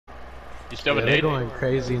You still have a They're nade? going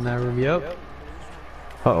crazy in that room. Yep.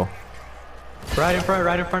 Uh-oh. Right in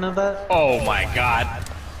front of that. Oh my god.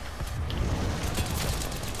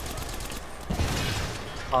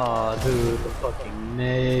 Aw, dude, the fucking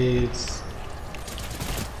nades.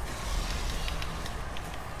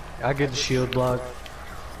 I get the shield block.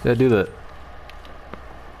 Yeah, do that.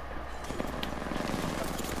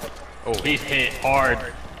 Oh, he's hit hard.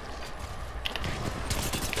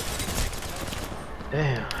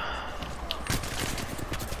 Damn.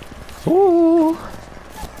 Ooh.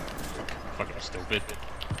 Fucking stupid.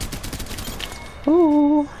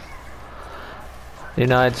 Ooh. You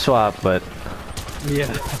know, I'd swap, but Yeah.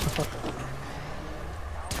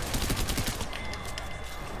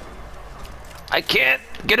 I can't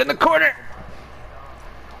get in the corner.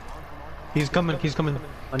 He's coming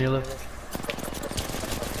on your left.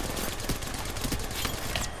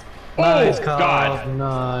 Oh, Nice, God.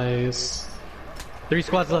 Nice. 3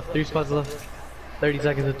 squads left, 30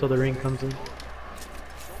 seconds until the ring comes in.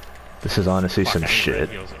 This is honestly some shit.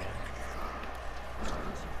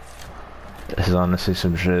 This is honestly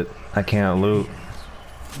some shit. I can't loot.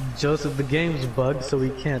 Joseph, the game's bugged, so we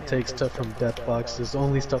can't take stuff from death boxes,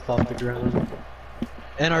 only stuff off the ground.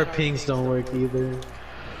 And our pings don't work either.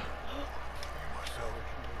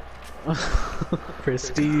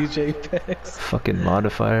 Prestige Apex. Fucking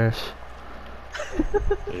modifiers.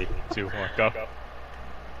 3, 2, 1, go.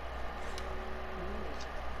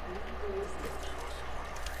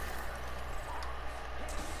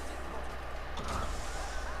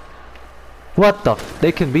 What the f—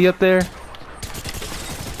 they can be up there?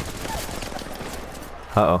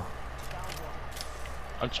 Uh-oh.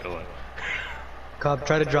 I'm chilling. Cobb,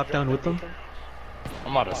 try to drop down with them.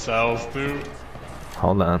 I'm out of cells, dude.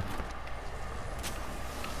 Hold on.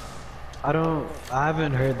 I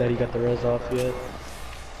haven't heard that he got the res off yet.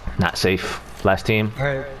 Not safe. Last team?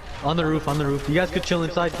 Alright, on the roof. You guys could chill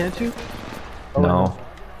inside, can't you? Oh, No.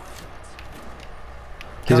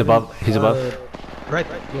 He's above. He's above. Right,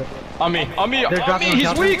 yep. On me, They're dropping on he's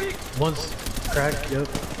top weak! now. One's cracked, yep.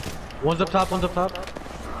 One's up top.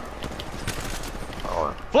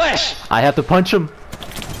 Flash! I have to punch him.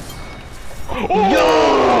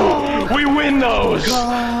 Oh! Yo! We win those!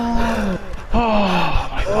 God. Oh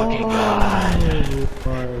my fucking god. Oh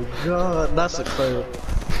my god, that's a clip.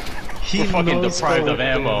 We're fucking deprived of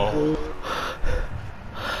ammo.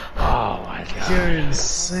 Oh my god. You're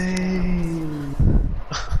insane.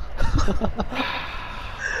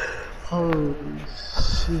 Holy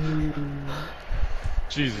shit.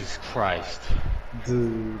 Jesus Christ.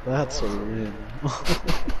 Dude, that's a win.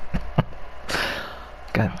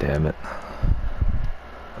 God damn it.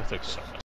 That took so much.